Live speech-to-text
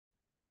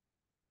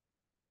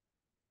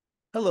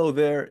Hello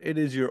there. It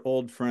is your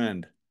old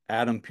friend,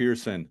 Adam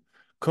Pearson,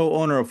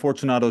 co-owner of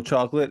Fortunato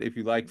Chocolate. If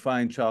you like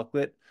fine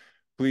chocolate,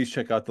 please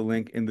check out the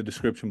link in the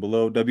description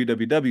below,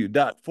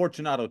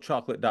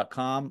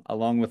 www.fortunatochocolate.com.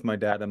 Along with my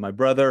dad and my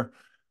brother,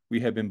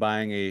 we have been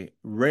buying a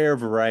rare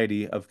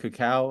variety of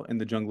cacao in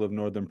the jungle of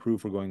Northern Peru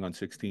for going on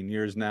 16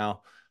 years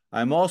now.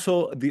 I'm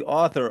also the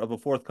author of a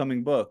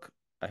forthcoming book.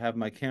 I have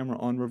my camera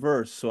on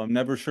reverse, so I'm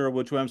never sure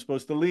which way I'm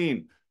supposed to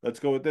lean. Let's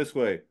go with this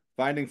way.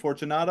 Finding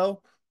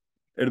Fortunato.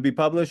 It'll be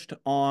published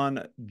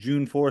on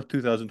June 4th,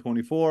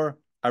 2024.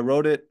 I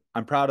wrote it.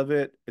 I'm proud of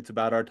it. It's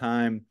about our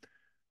time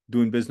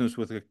doing business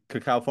with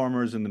cacao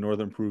farmers in the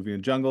northern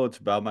Peruvian jungle. It's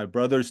about my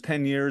brother's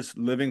 10 years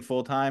living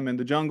full time in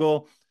the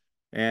jungle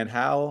and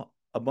how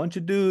a bunch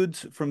of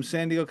dudes from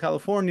San Diego,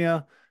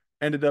 California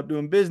ended up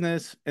doing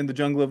business in the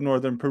jungle of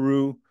northern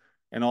Peru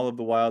and all of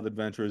the wild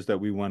adventures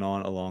that we went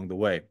on along the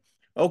way.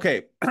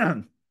 Okay,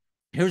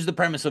 here's the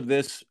premise of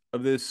this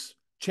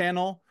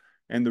channel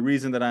and the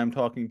reason that I'm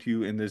talking to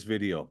you in this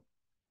video.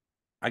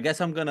 I guess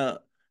I'm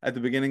gonna, at the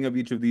beginning of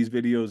each of these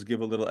videos,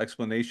 give a little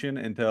explanation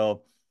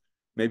until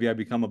maybe I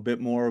become a bit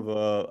more of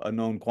a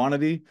known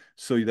quantity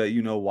so that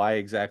you know why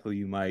exactly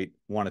you might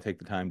want to take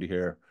the time to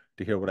hear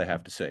what I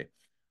have to say.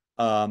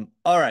 All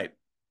right.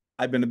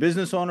 I've been a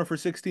business owner for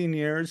 16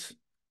 years.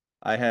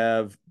 I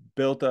have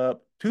built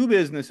up two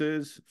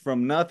businesses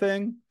from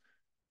nothing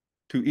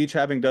to each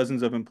having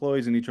dozens of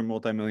employees, and each are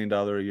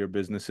multi-million-dollar a year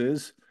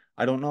businesses.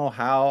 I don't know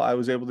how I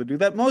was able to do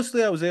that.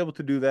 Mostly I was able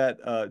to do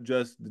that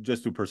just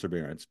through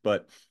perseverance.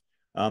 But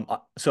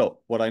so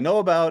what I know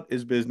about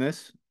is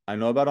business. I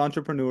know about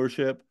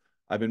entrepreneurship.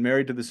 I've been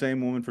married to the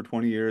same woman for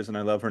 20 years, and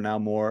I love her now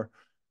more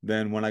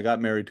than when I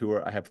got married to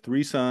her. I have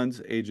three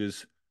sons,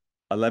 ages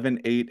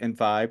 11, 8, and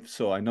 5.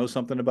 So I know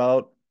something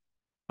about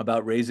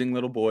raising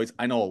little boys.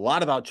 I know a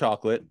lot about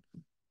chocolate.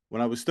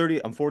 When I was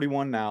 30, I'm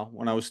 41 now.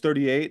 When I was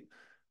 38,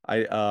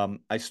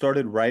 I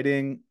started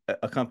writing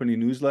a company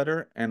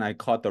newsletter and I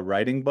caught the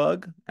writing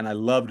bug and I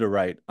love to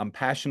write. I'm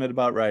passionate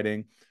about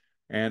writing.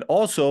 And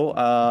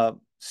also,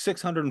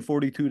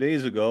 642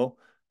 days ago,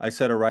 I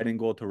set a writing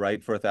goal to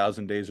write for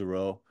 1,000 days in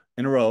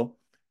a row,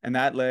 and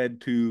that led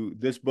to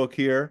this book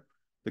here.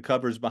 The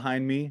cover's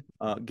behind me,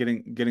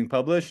 getting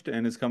published,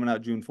 and it's coming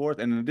out June 4th.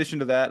 And in addition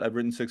to that, I've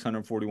written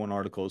 641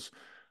 articles.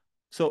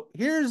 So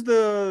here's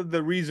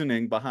the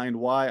reasoning behind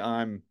why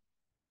I'm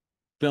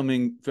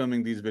filming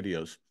these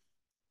videos.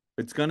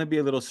 It's going to be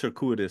a little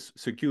circuitous.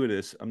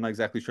 I'm not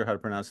exactly sure how to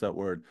pronounce that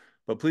word,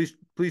 but please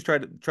try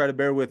to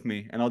bear with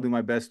me, and I'll do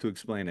my best to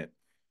explain it.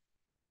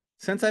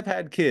 Since I've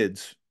had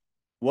kids,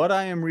 what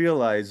I am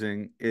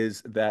realizing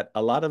is that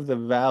a lot of the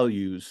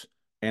values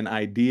and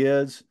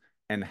ideas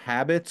and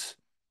habits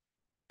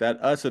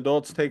that us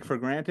adults take for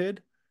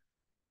granted,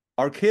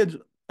 our kids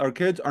our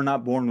kids are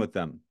not born with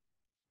them.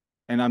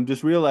 And I'm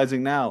just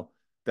realizing now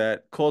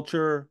that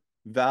culture,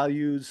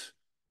 values,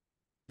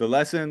 the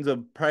lessons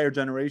of prior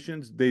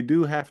generations, they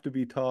do have to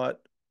be taught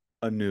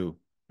anew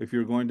if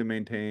you're going to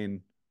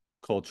maintain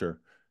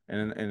culture.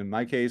 And in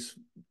my case,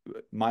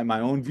 my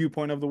own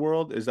viewpoint of the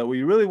world is that what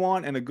you really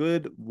want in a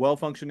good,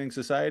 well-functioning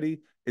society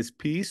is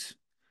peace.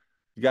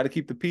 You got to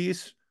keep the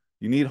peace.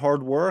 You need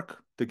hard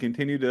work to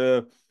continue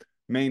to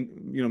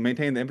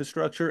maintain the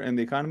infrastructure and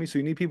the economy. So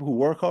you need people who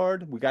work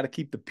hard. We got to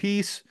keep the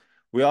peace.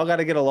 We all got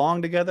to get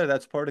along together.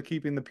 That's part of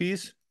keeping the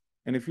peace.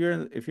 And if you're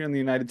in the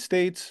United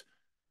States,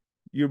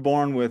 you're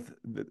born with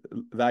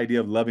the idea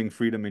of loving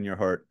freedom in your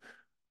heart.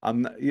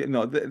 I'm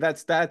not,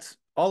 that's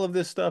all of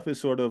this stuff is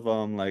sort of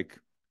like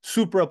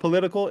supra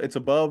political. It's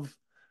above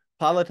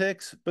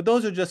politics, but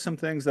those are just some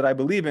things that I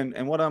believe in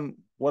and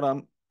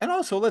and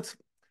also let's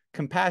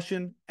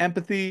compassion,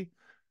 empathy,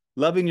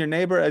 loving your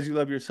neighbor as you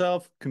love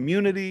yourself,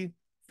 community,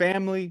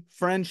 family,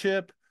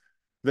 friendship,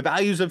 the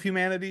values of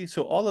humanity.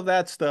 So all of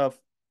that stuff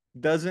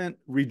doesn't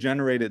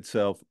regenerate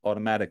itself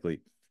automatically.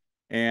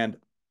 And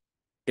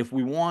if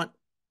we want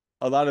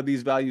a lot of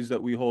these values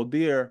that we hold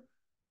dear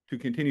to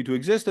continue to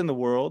exist in the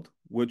world,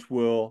 which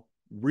will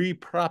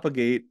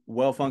repropagate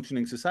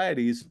well-functioning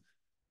societies,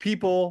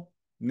 people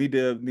need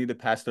to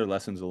pass their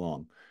lessons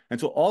along.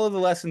 And so all of the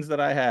lessons that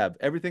I have,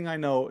 everything I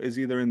know is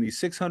either in the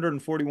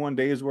 641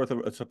 days worth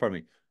of, pardon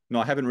me, no,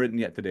 I haven't written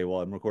yet today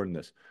while I'm recording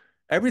this.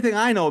 Everything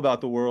I know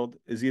about the world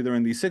is either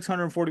in the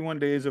 641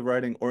 days of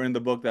writing or in the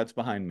book that's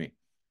behind me.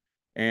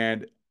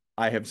 And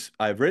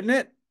I've written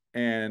it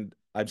and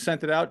I've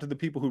sent it out to the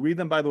people who read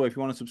them. By the way, if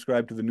you want to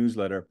subscribe to the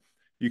newsletter,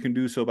 you can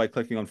do so by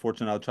clicking on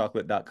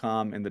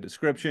fortunatochocolate.com in the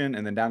description,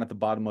 and then down at the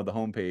bottom of the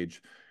homepage,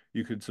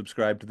 you could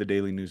subscribe to the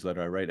daily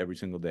newsletter I write every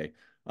single day.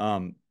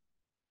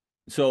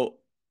 So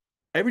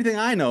everything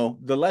I know,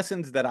 the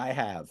lessons that I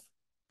have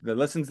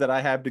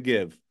to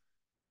give,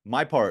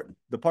 my part,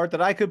 the part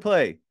that I could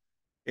play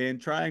in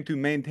trying to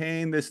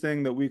maintain this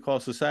thing that we call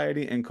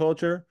society and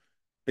culture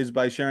is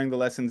by sharing the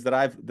lessons that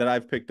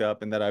I've picked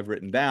up and that I've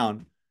written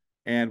down.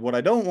 And what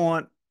I don't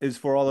want is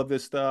for all of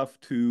this stuff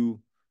to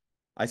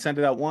I send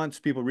it out once,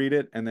 people read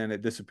it, and then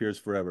it disappears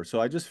forever. So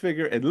I just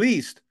figure at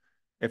least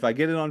if I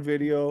get it on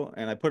video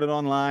and I put it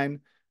online,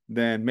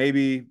 then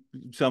maybe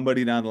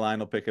somebody down the line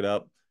will pick it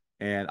up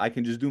and I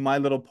can just do my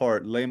little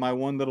part, lay my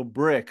one little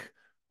brick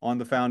on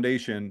the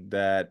foundation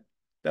that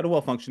a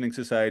well-functioning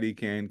society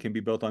can be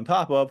built on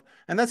top of.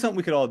 And that's something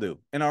we could all do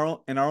in our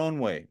own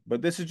way.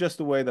 But this is just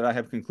the way that I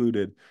have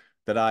concluded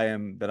that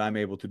I'm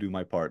able to do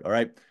my part. All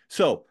right.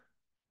 So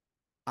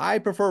I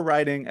prefer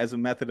writing as a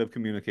method of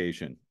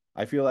communication.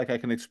 I feel like I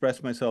can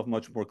express myself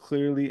much more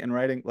clearly in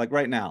writing. Like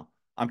right now,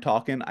 I'm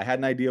talking. I had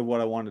an idea of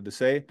what I wanted to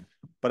say,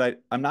 but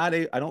I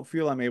don't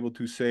feel I'm able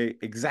to say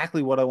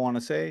exactly what I want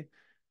to say,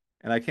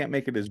 and I can't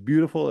make it as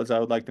beautiful as I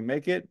would like to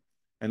make it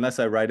unless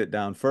I write it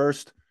down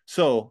first.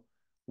 So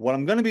what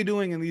I'm going to be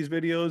doing in these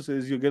videos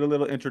is you'll get a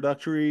little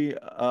introductory,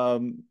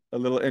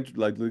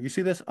 like you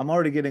see this? I'm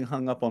already getting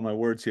hung up on my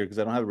words here because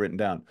I don't have it written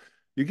down.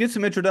 You get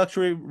some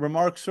introductory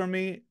remarks from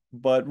me,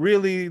 but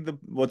really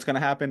what's going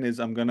to happen is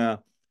I'm going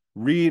to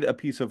read a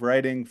piece of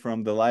writing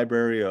from the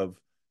library of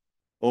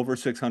over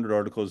 600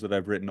 articles that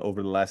I've written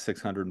over the last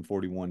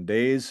 641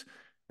 days.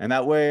 And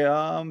that way,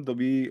 they'll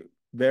be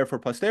there for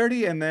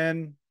posterity. And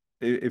then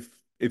if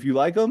if you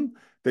like them,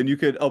 then you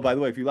could, oh, by the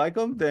way, if you like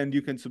them, then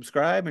you can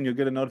subscribe and you'll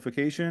get a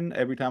notification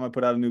every time I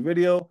put out a new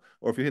video.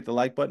 Or if you hit the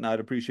like button, I'd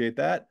appreciate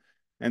that.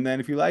 And then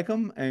if you like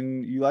them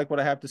and you like what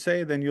I have to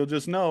say, then you'll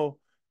just know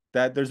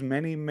that there's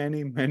many,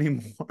 many, many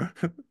more,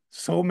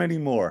 so many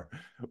more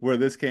where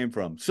this came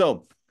from.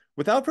 So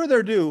without further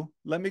ado,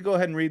 let me go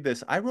ahead and read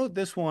this. I wrote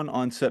this one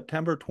on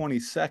September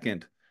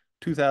 22nd,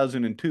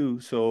 2002.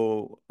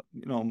 So,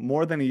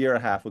 more than a year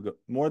and a half ago,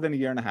 more than a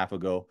year and a half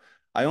ago.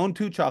 I own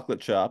 2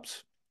 chocolate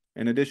shops.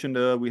 In addition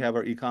to, we have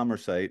our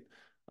e-commerce site.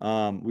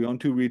 We own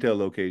 2 retail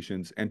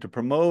locations. And to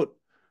promote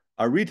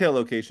our retail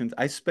locations,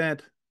 I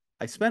spent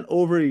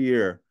over a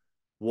year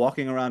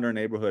walking around our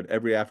neighborhood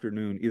every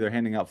afternoon, either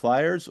handing out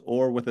flyers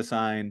or with a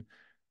sign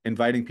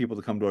inviting people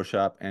to come to our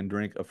shop and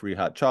drink a free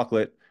hot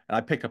chocolate. And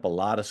I picked up a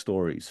lot of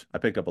stories. I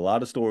picked up a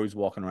lot of stories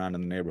walking around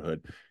in the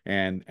neighborhood,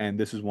 and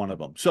this is one of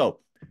them. So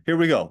here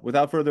we go.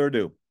 Without further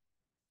ado,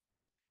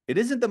 it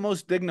isn't the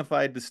most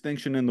dignified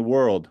distinction in the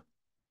world,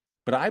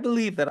 but I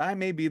believe that I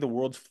may be the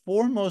world's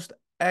foremost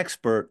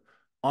expert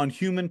on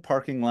human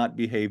parking lot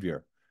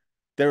behavior.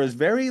 There is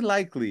very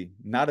likely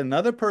not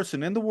another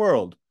person in the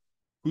world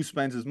who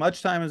spends as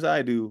much time as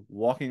I do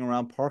walking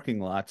around parking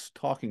lots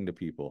talking to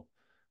people.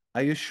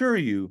 I assure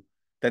you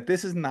that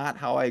this is not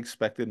how I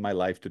expected my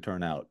life to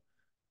turn out.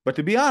 But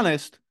to be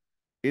honest,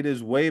 it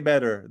is way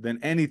better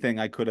than anything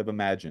I could have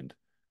imagined.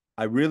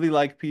 I really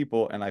like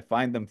people and I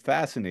find them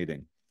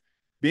fascinating.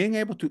 Being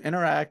able to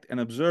interact and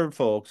observe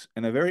folks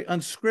in a very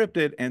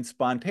unscripted and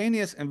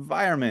spontaneous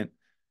environment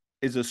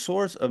is a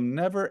source of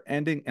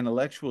never-ending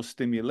intellectual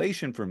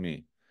stimulation for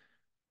me.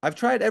 I've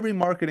tried every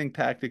marketing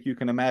tactic you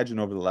can imagine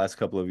over the last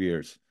couple of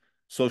years.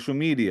 Social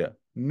media,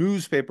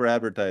 newspaper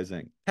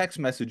advertising, text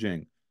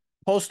messaging,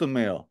 postal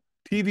mail,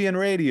 TV and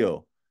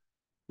radio.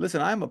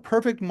 Listen, I'm a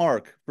perfect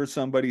mark for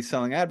somebody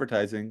selling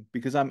advertising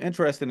because I'm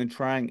interested in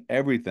trying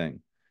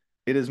everything.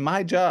 It is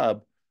my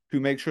job to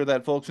make sure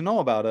that folks know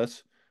about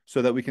us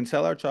so that we can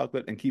sell our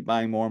chocolate and keep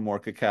buying more and more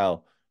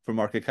cacao from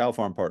our cacao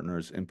farm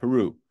partners in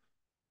Peru.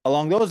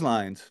 Along those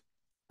lines,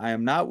 I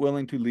am not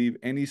willing to leave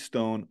any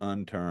stone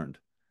unturned.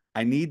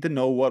 I need to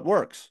know what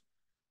works.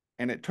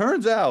 And it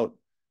turns out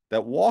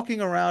that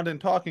walking around and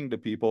talking to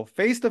people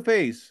face to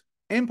face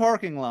in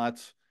parking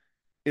lots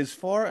is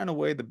far and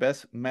away the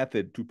best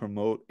method to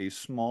promote a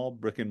small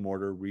brick and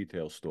mortar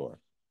retail store.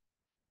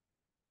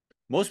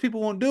 Most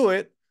people won't do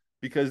it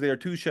because they are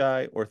too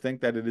shy or think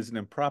that it is an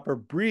improper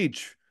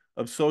breach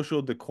of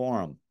social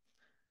decorum.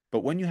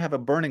 But when you have a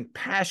burning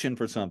passion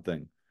for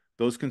something,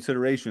 those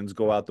considerations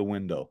go out the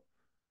window.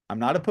 I'm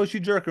not a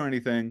pushy jerk or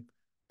anything,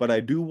 but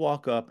I do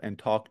walk up and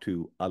talk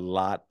to a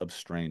lot of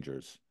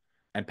strangers.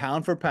 And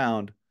pound for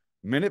pound,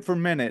 minute for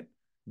minute,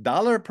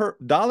 dollar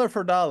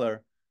for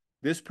dollar,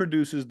 this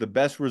produces the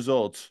best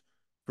results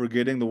for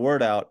getting the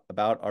word out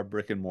about our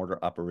brick and mortar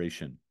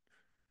operation.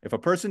 If a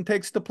person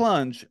takes the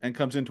plunge and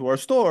comes into our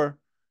store,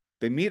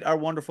 they meet our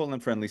wonderful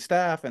and friendly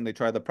staff and they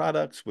try the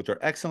products, which are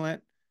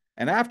excellent.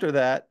 And after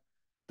that,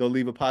 they'll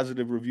leave a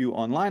positive review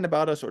online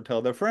about us or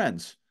tell their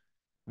friends.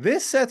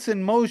 This sets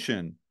in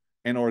motion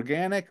an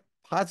organic,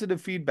 positive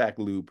feedback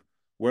loop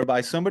whereby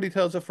somebody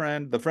tells a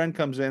friend, the friend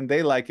comes in,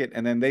 they like it,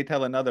 and then they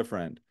tell another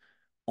friend.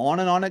 On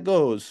and on it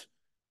goes.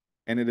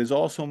 And it is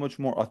all so much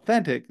more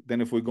authentic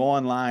than if we go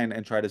online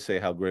and try to say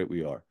how great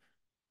we are.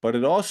 But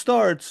it all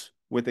starts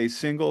with a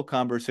single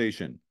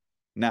conversation.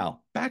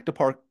 Now, back to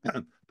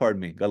pardon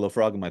me, got a little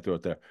frog in my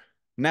throat there.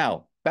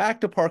 Now,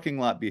 back to parking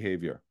lot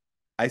behavior.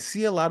 I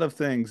see a lot of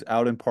things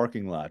out in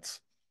parking lots.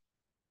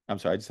 I'm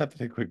sorry, I just have to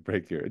take a quick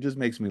break here. It just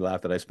makes me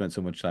laugh that I spent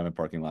so much time in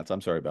parking lots.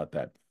 I'm sorry about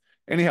that.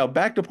 Anyhow,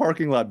 back to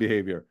parking lot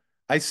behavior.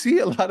 I see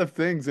a lot of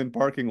things in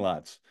parking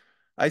lots.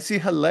 I see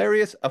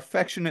hilarious,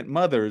 affectionate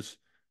mothers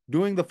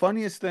doing the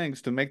funniest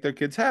things to make their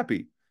kids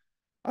happy.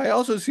 I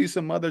also see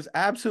some mothers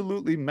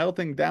absolutely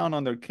melting down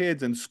on their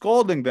kids and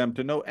scolding them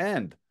to no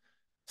end.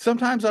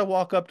 Sometimes I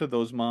walk up to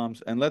those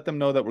moms and let them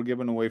know that we're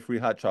giving away free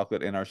hot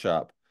chocolate in our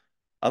shop.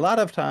 A lot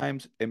of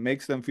times it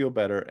makes them feel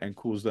better and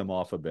cools them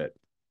off a bit.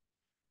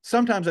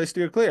 Sometimes I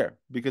steer clear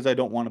because I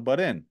don't want to butt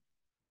in.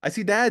 I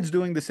see dads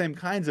doing the same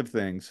kinds of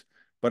things,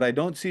 but I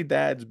don't see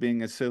dads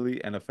being as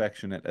silly and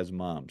affectionate as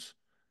moms.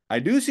 I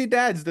do see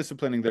dads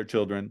disciplining their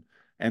children,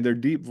 and their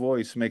deep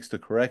voice makes the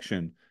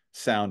correction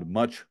sound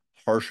much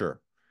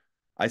harsher.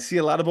 I see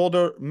a lot of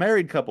older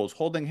married couples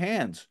holding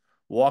hands,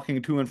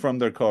 walking to and from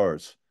their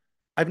cars.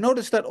 I've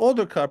noticed that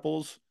older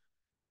couples,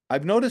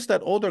 I've noticed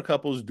that older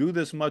couples do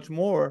this much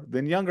more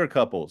than younger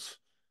couples,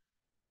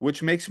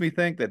 which makes me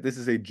think that this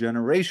is a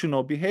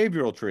generational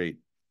behavioral trait.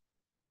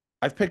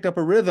 I've picked up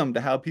a rhythm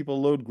to how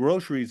people load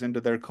groceries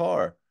into their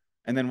car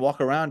and then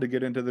walk around to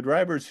get into the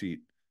driver's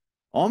seat.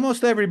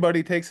 Almost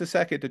everybody takes a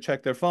second to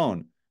check their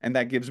phone, and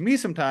that gives me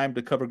some time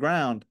to cover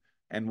ground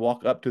and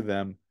walk up to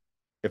them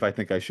if I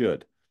think I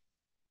should.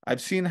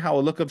 I've seen how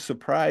a look of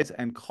surprise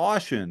and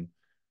caution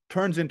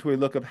turns into a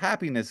look of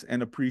happiness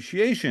and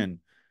appreciation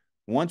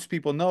once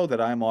people know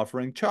that I'm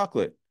offering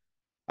chocolate.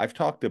 I've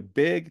talked to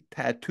big,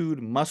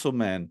 tattooed muscle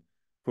men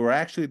who are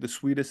actually the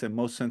sweetest and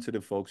most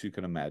sensitive folks you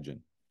can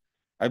imagine.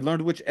 I've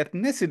learned which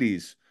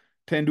ethnicities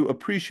tend to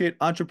appreciate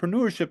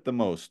entrepreneurship the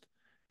most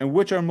and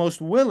which are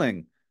most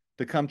willing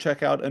to come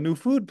check out a new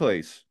food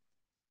place.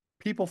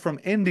 People from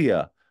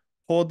India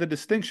hold the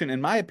distinction,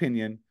 in my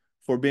opinion,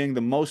 for being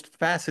the most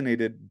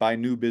fascinated by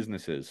new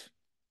businesses.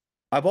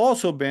 I've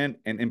also been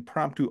an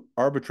impromptu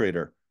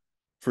arbitrator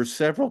for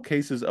several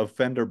cases of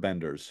fender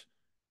benders.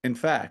 In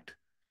fact,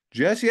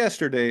 just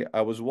yesterday,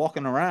 I was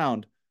walking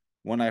around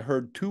when I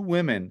heard two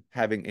women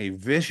having a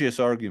vicious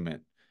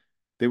argument.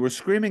 They were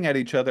screaming at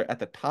each other at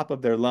the top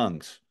of their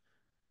lungs.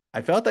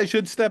 I felt I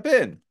should step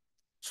in.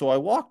 So I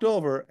walked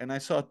over and I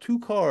saw two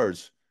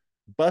cars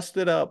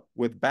busted up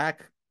with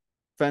back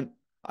fen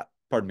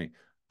pardon me.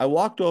 I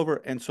walked over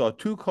and saw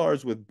two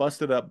cars with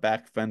busted up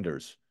back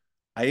fenders.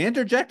 I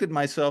interjected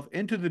myself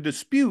into the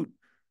dispute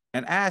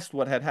and asked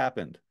what had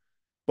happened.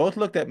 Both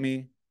looked at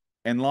me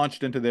and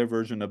launched into their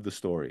version of the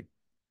story.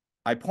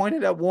 I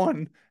pointed at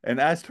one and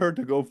asked her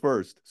to go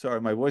first.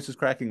 Sorry, my voice is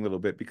cracking a little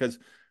bit because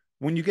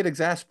when you get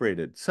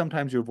exasperated,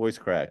 sometimes your voice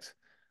cracks.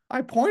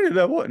 I pointed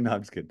at one. No,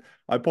 I'm just kidding.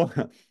 I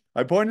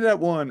pointed at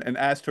one and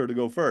asked her to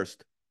go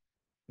first.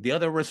 The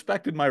other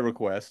respected my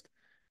request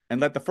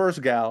and let the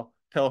first gal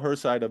tell her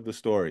side of the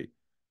story.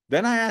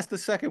 Then I asked the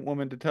second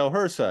woman to tell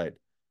her side.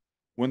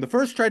 When the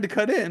first tried to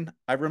cut in,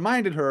 I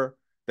reminded her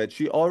that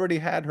she already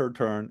had her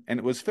turn and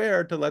it was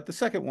fair to let the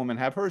second woman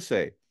have her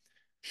say.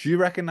 She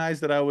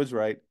recognized that I was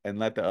right and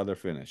let the other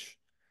finish.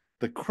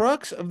 The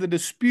crux of the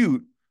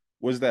dispute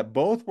was that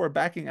both were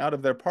backing out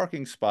of their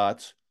parking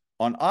spots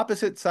on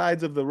opposite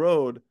sides of the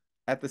road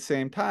at the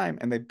same time,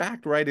 and they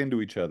backed right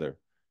into each other.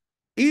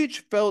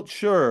 Each felt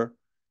sure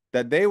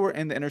that they were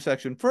in the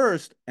intersection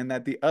first and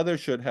that the other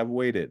should have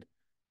waited.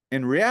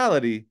 In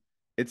reality,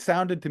 it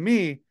sounded to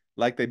me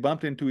like they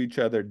bumped into each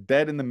other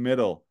dead in the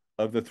middle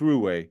of the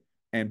throughway,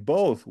 and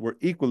both were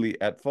equally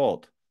at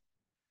fault.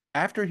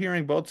 After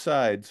hearing both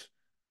sides,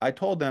 I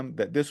told them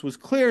that this was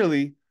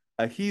clearly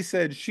a he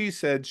said, she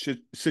said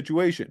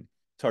situation.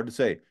 It's hard to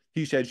say.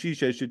 He said, she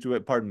said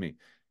situation. Pardon me.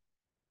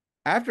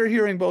 After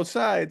hearing both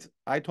sides,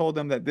 I told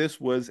them that this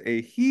was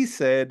a he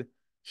said,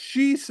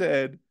 she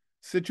said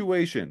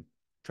situation.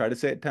 Try to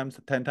say it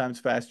 10 times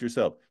fast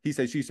yourself. He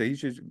said, she said, he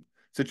should,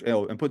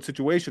 and put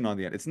situation on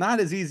the end. It's not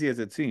as easy as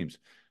it seems.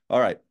 All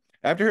right.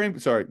 After hearing,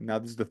 sorry, now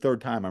this is the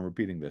third time I'm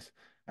repeating this.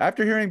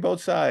 After hearing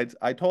both sides,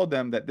 I told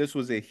them that this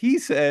was a he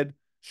said,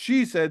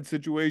 she said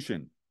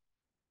situation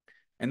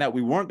and that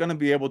we weren't going to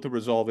be able to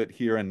resolve it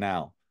here and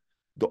now.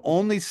 The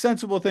only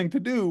sensible thing to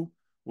do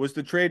was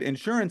to trade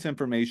insurance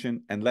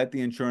information and let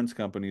the insurance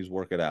companies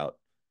work it out.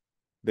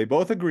 They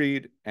both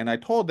agreed, and I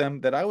told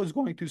them that I was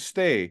going to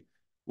stay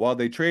while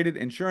they traded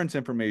insurance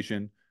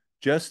information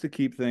just to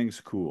keep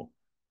things cool.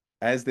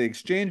 As they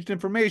exchanged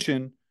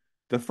information,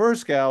 the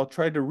first gal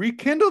tried to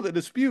rekindle the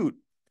dispute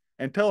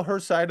and tell her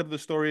side of the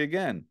story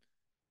again.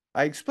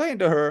 I explained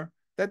to her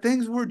that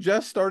things were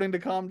just starting to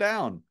calm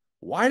down.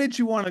 Why did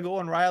she want to go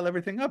and rile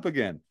everything up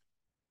again?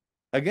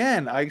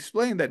 Again, I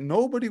explained that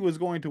nobody was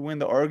going to win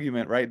the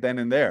argument right then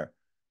and there.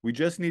 We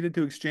just needed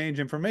to exchange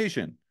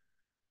information.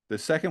 The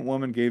second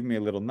woman gave me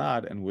a little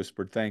nod and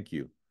whispered, "Thank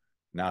you."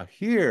 Now,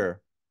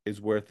 here is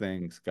where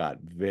things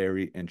got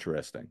very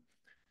interesting.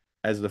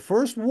 As the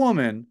first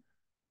woman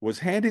was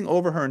handing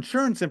over her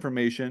insurance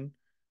information,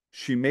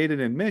 she made an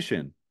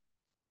admission.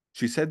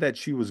 She said that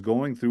she was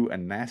going through a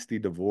nasty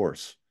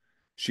divorce.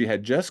 She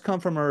had just come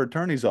from her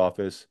attorney's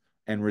office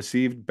and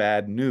received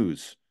bad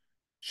news.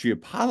 She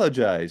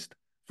apologized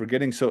for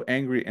getting so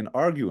angry and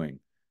arguing.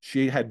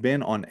 She had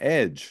been on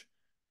edge.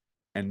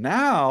 And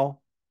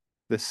now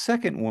the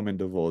second woman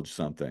divulged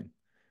something.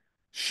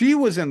 She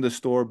was in the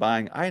store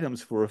buying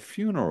items for a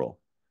funeral.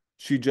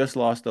 She just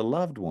lost a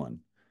loved one.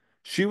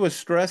 She was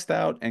stressed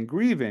out and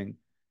grieving,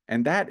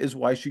 and that is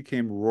why she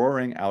came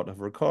roaring out of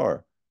her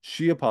car.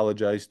 She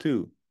apologized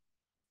too.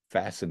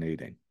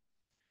 Fascinating.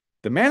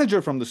 The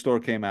manager from the store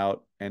came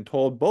out and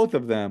told both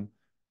of them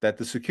that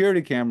the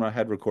security camera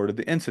had recorded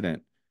the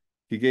incident.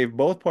 He gave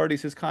both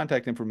parties his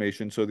contact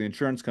information so the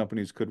insurance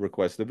companies could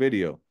request the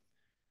video.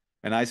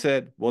 And I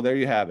said, well, there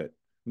you have it.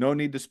 No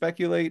need to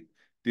speculate.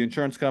 The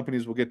insurance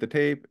companies will get the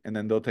tape, and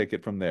then they'll take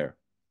it from there.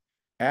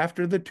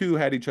 After the two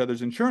had each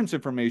other's insurance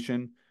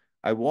information,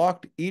 I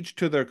walked each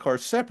to their car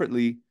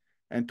separately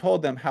and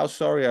told them how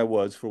sorry I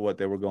was for what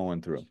they were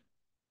going through.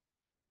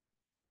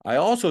 I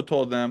also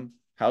told them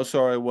how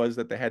sorry I was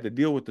that they had to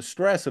deal with the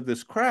stress of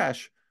this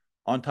crash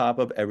on top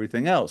of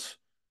everything else.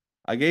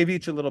 I gave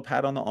each a little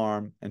pat on the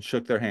arm and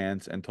shook their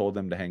hands and told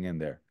them to hang in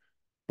there.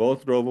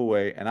 Both drove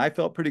away, and I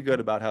felt pretty good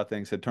about how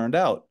things had turned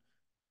out.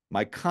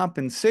 My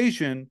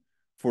compensation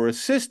for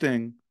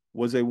assisting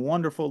was a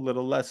wonderful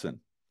little lesson.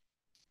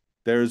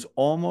 There's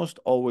almost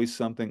always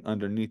something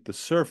underneath the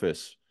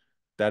surface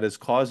that is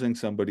causing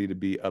somebody to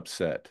be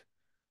upset.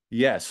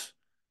 Yes,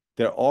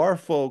 there are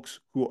folks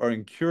who are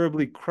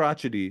incurably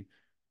crotchety,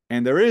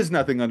 and there is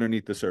nothing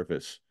underneath the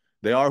surface.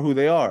 They are who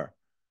they are.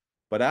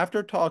 But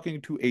after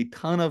talking to a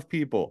ton of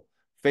people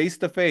face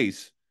to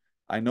face,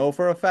 I know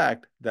for a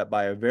fact that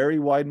by a very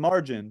wide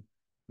margin,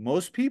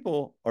 most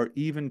people are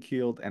even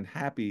keeled and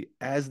happy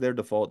as their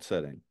default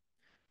setting.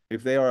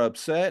 If they are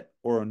upset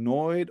or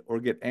annoyed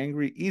or get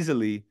angry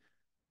easily,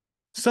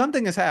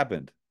 something has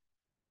happened.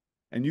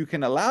 And you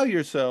can allow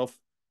yourself,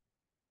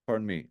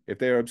 pardon me, if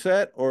they are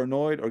upset or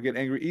annoyed or get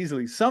angry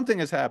easily, something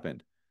has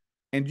happened.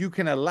 And you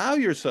can allow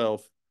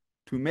yourself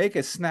to make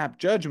a snap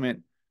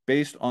judgment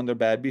based on their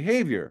bad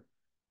behavior.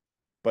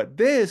 But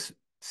this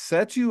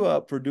sets you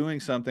up for doing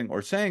something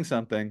or saying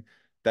something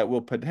that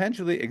will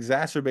potentially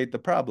exacerbate the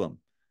problem.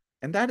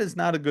 And that is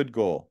not a good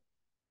goal.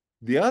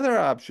 The other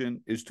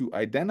option is to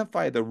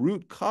identify the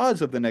root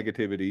cause of the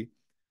negativity,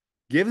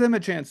 give them a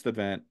chance to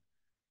vent,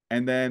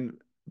 and then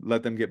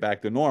let them get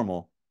back to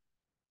normal.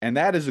 And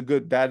that is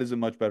a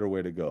much better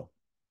way to go.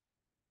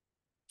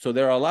 So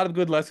there are a lot of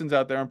good lessons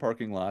out there in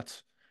parking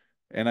lots.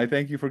 And I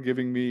thank you for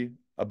giving me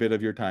a bit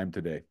of your time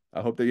today. I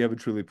hope that you have a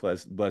truly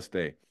blessed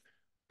day.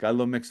 Got a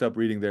little mixed up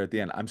reading there at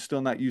the end. I'm still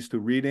not used to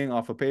reading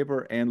off of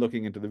paper and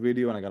looking into the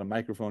video, and I got a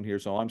microphone here,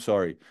 so I'm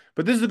sorry.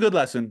 But this is a good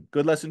lesson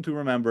to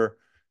remember.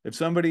 If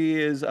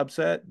somebody is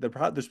upset,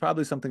 there's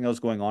probably something else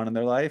going on in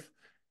their life.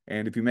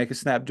 And if you make a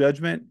snap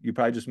judgment, you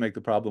probably just make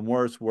the problem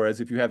worse. Whereas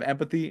if you have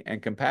empathy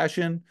and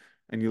compassion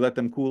and you let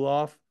them cool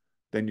off,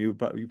 then you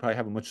probably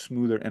have a much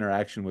smoother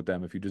interaction with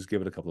them if you just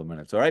give it a couple of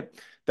minutes. All right.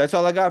 That's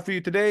all I got for you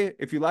today.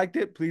 If you liked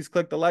it, please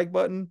click the like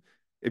button.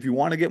 If you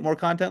want to get more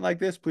content like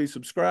this, please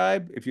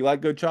subscribe. If you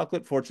like good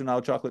chocolate,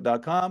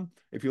 fortunatochocolate.com.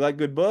 If you like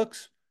good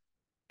books,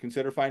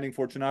 consider finding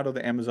Fortunato.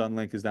 The Amazon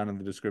link is down in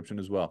the description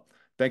as well.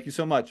 Thank you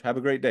so much. Have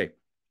a great day.